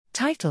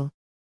Title: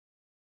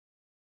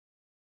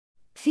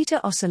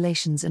 Theta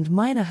oscillations and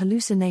minor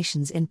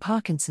hallucinations in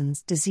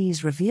Parkinson's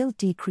disease reveal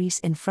decrease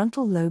in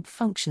frontal lobe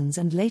functions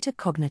and later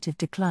cognitive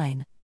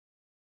decline.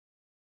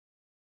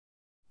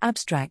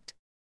 Abstract: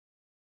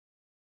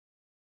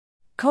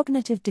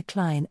 Cognitive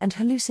decline and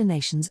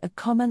hallucinations are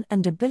common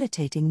and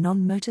debilitating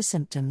non-motor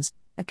symptoms,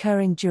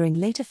 occurring during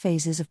later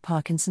phases of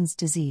Parkinson's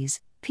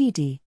disease,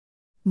 PD.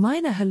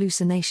 Minor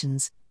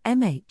hallucinations,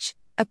 MH,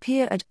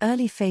 appear at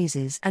early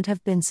phases and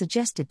have been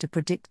suggested to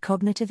predict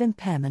cognitive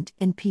impairment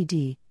in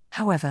PD.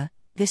 However,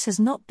 this has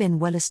not been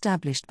well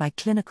established by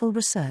clinical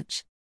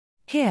research.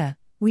 Here,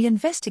 we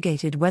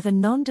investigated whether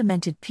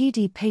non-demented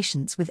PD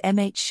patients with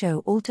MH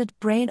show altered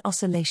brain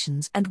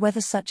oscillations and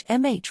whether such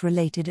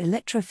MH-related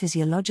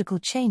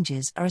electrophysiological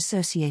changes are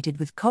associated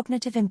with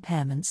cognitive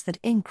impairments that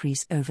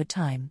increase over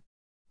time.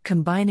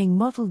 Combining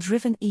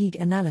model-driven EEG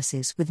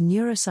analysis with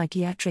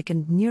neuropsychiatric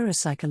and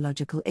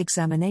neuropsychological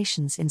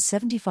examinations in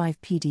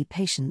 75 PD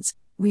patients,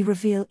 we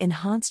reveal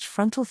enhanced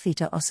frontal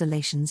theta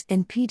oscillations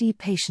in PD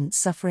patients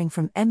suffering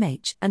from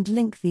MH and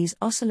link these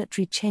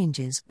oscillatory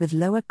changes with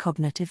lower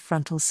cognitive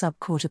frontal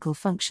subcortical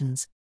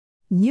functions.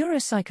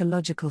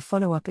 Neuropsychological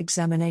follow-up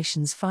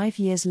examinations 5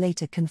 years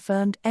later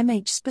confirmed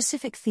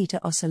MH-specific theta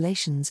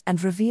oscillations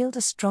and revealed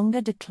a stronger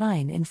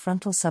decline in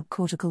frontal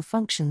subcortical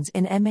functions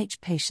in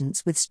MH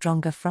patients with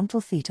stronger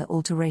frontal theta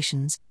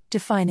alterations,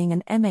 defining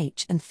an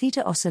MH and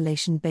theta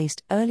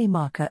oscillation-based early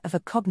marker of a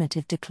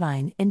cognitive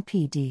decline in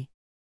PD.